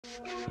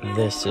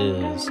This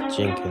is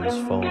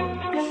Jenkins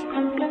Farms.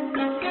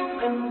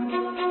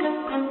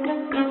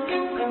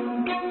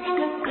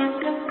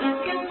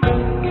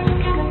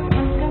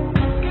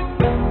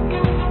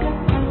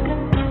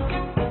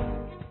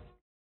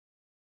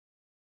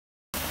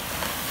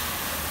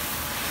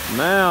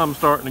 Now I'm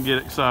starting to get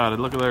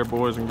excited. Look at there,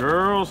 boys and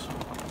girls.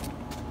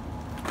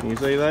 Can you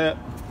see that?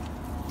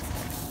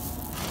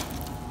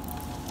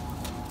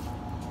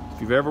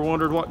 If you've ever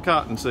wondered what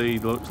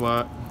cottonseed looks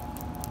like,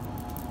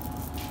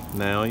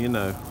 now you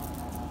know.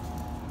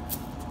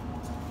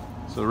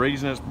 So the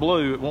reason it's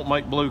blue, it won't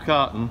make blue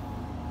cotton.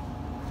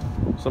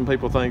 Some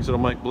people think it'll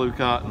make blue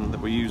cotton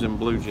that we use in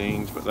blue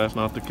jeans, but that's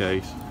not the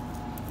case.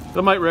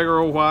 It'll make regular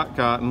old white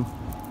cotton.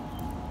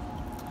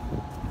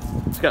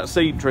 It's got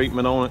seed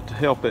treatment on it to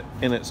help it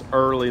in its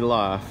early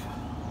life.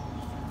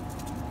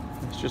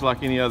 It's just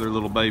like any other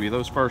little baby.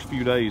 Those first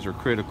few days are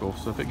critical.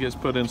 So if it gets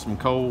put in some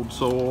cold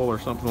soil or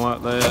something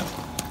like that,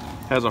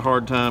 has a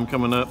hard time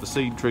coming up, the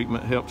seed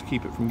treatment helps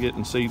keep it from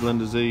getting seedling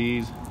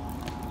disease.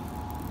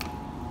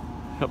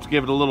 Helps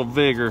give it a little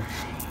vigor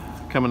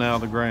coming out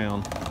of the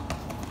ground.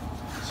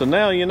 So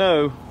now you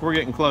know we're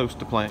getting close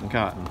to planting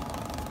cotton.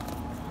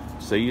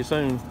 See you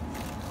soon.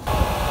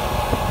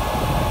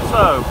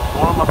 So,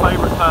 one of my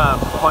favorite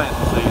times of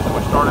planting season,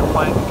 we started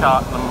planting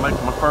cotton. I'm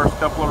making my first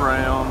couple of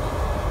rounds.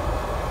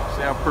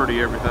 See how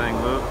pretty everything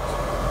looks.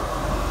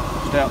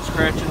 Just out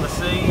scratching the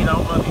seed. I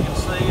don't know if you can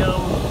see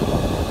them.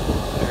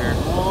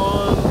 There's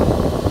 1,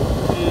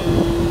 2,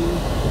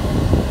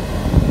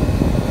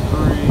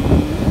 3,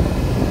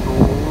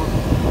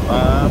 4,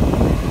 5.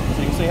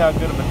 So you can see how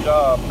good of a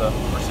job the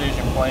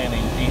precision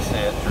planting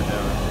D-sets are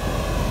doing.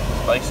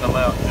 Spacing them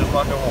out just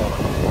like I want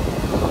it.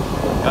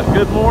 Got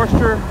good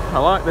moisture. I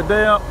like the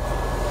depth.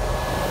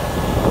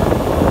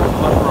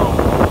 Let's roll.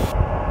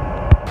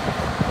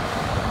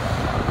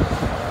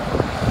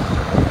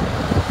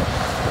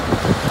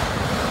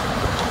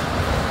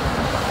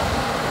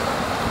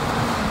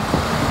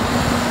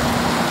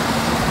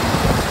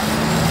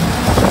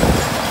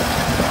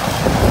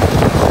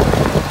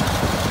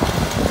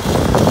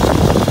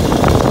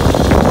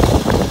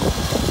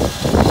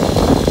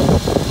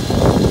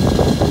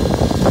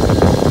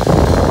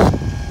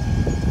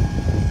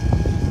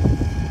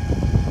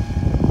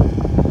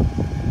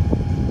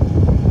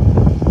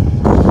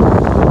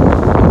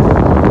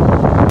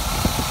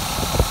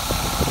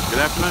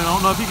 I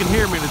don't know if you can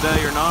hear me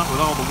today or not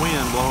with all the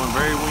wind blowing.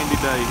 Very windy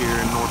day here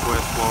in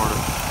northwest Florida.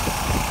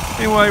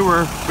 Anyway,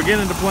 we're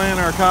beginning to plan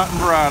our cotton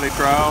variety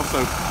trial. So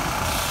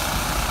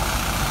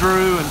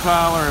Drew and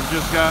Tyler have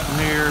just gotten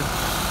here,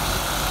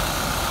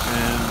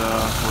 and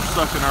we're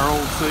sucking our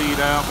old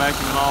seed out,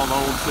 vacuuming all the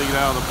old seed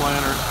out of the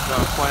planter,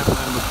 planting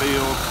in the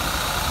field,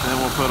 and then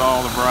we'll put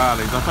all the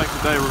varieties. I think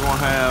today we're going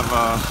to have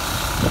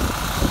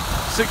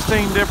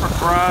 16 different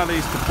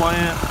varieties to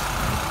plant.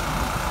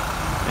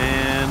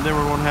 And then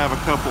we're going to have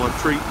a couple of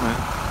treatment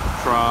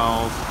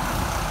trials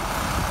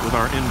with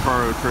our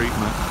in-furrow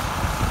treatment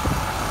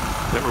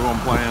that we're going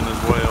to plan as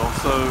well.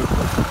 So,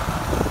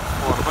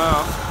 what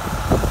about,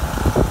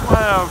 we'll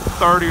have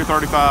 30 or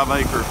 35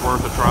 acres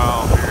worth of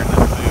trials here in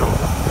this field.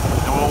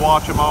 And we'll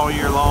watch them all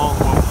year long.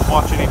 We'll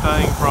watch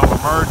anything from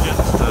emergence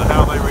to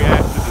how they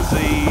react to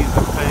disease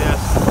and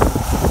pests,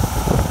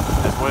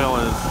 as well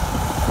as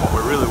what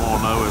we really want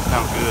to know is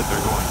how good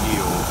they're going to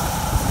yield.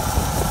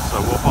 So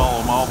we'll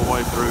follow them all the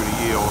way through to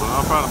yield, and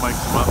I'll try to make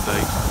some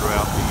updates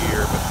throughout the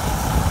year. But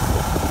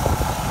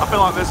I feel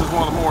like this is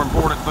one of the more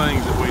important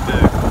things that we do.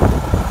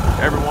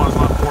 Everyone's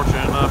not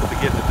fortunate enough to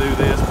get to do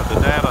this, but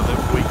the data that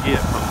we get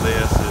from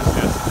this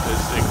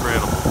is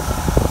incredible.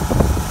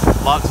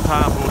 Lots of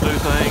times we'll do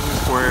things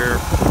where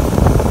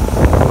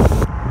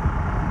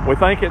we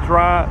think it's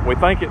right, we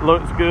think it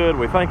looks good,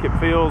 we think it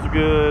feels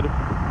good,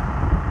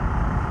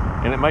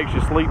 and it makes you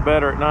sleep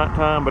better at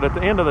nighttime, but at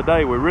the end of the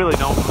day, we really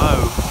don't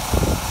know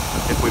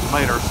if we've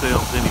made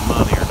ourselves any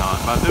money or not.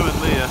 By doing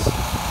this,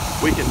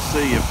 we can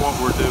see if what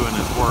we're doing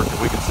is working.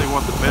 We can see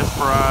what the best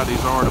varieties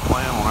are to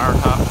plant on our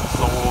type of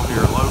soil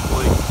here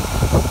locally,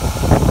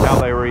 how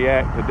they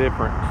react to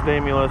different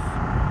stimulus,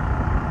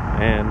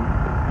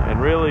 and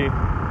really,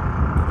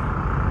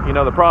 you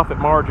know, the profit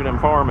margin in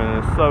farming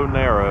is so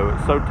narrow,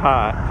 it's so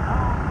tight,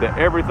 that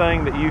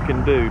everything that you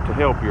can do to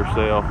help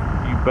yourself,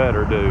 you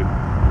better do,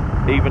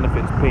 even if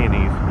it's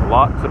pennies.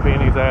 Lots of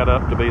pennies add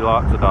up to be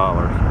lots of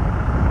dollars.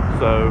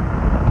 So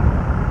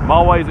I'm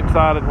always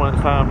excited when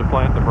it's time to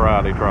plant the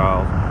variety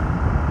trials.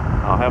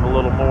 I'll have a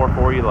little more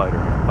for you later.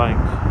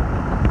 Thanks.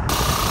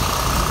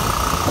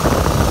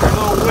 There's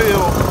old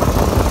Will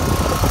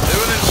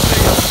doing his thing.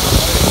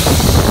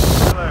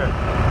 There.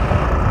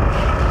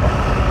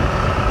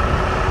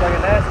 Like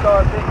a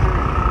NASCAR picture.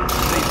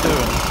 What's he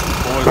doing,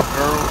 boys and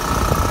girls?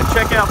 And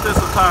check out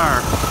this attire.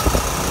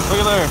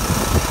 Look at there.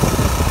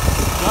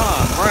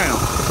 John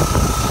Brown.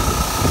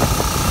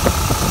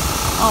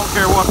 I don't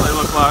care what they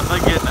look like, they're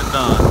getting it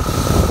done.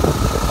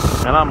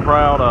 And I'm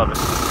proud of it.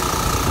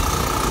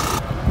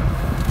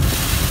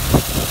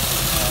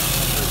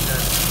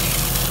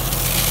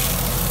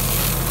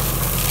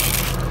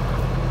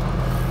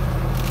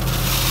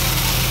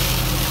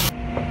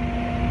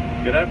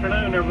 Good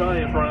afternoon,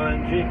 everybody. It's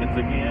Ryan Jenkins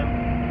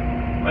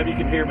again. Maybe you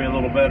can hear me a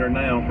little better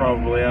now,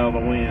 probably out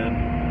of the wind.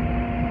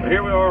 But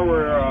here we are,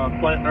 we're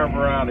planting our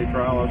variety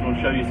trial. I was going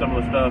to show you some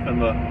of the stuff in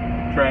the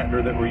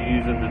tractor that we're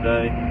using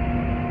today.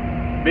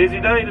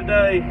 Busy day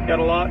today, got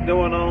a lot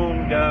going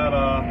on. Got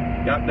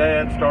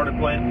Dad started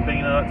planting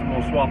peanuts. I'm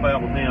going to swap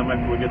out with him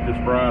after we get this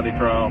variety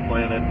trial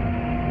planted.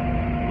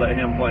 Let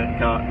him plant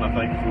cotton. I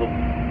think it's a little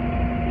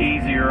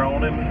easier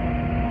on him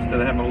instead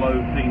of having to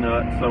load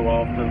peanuts so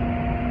often.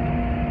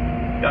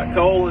 Got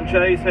Cole and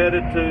Chase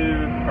headed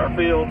to our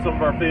field, some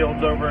of our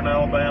fields over in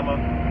Alabama.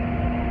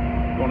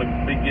 Going to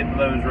be getting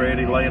those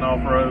ready, laying off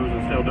rows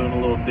and still doing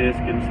a little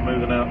disking,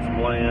 smoothing out some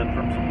land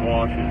from some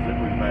washes that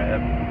we've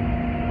had.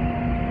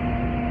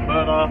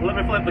 But let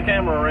me flip the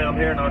camera around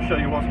here and I'll show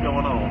you what's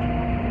going on.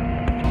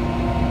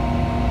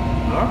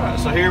 All right,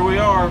 so here we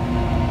are.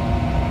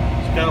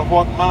 It's kind of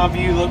what my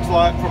view looks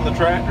like from the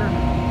tractor.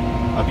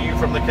 A view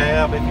from the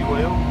cab, if you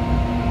will.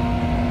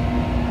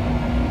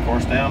 Of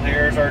course, down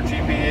here is our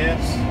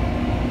GPS,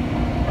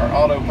 our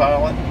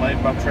autopilot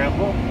made by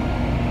Trimble.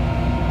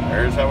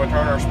 There's how we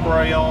turn our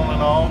spray on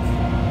and off.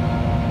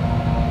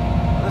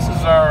 This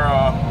is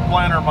our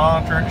planter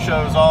monitor. It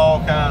shows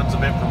all kinds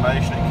of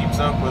information. It keeps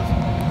up with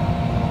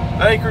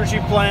the acres you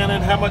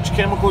planted, how much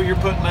chemical you're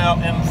putting out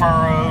in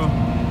furrow,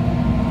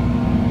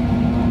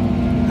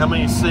 how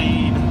many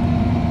seed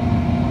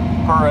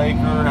per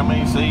acre, how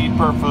many seed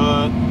per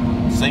foot,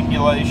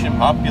 singulation,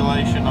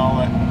 population, all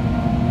that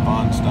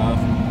fun stuff.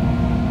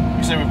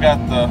 You see we've got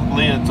the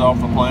lids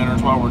off the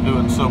planters while we're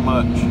doing so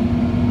much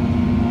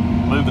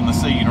moving the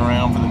seed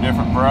around for the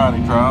different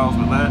variety trials,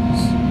 but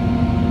that's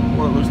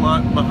what it looks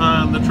like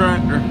behind the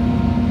tractor.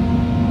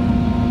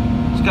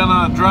 It's kind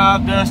of a dry,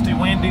 dusty,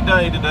 windy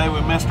day today. We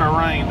missed our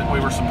rain that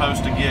we were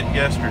supposed to get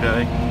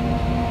yesterday.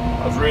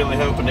 I was really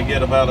hoping to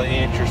get about an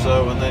inch or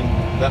so, and then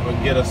that would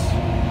get us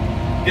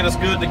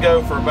good to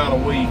go for about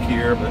a week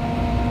here, but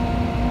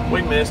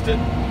we missed it,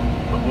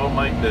 but we'll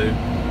make do.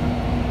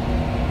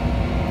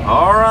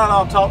 All right,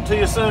 I'll talk to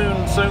you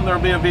soon. Soon there'll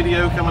be a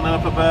video coming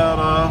up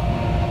about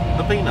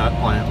the peanut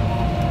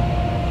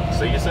planting.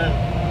 See you soon.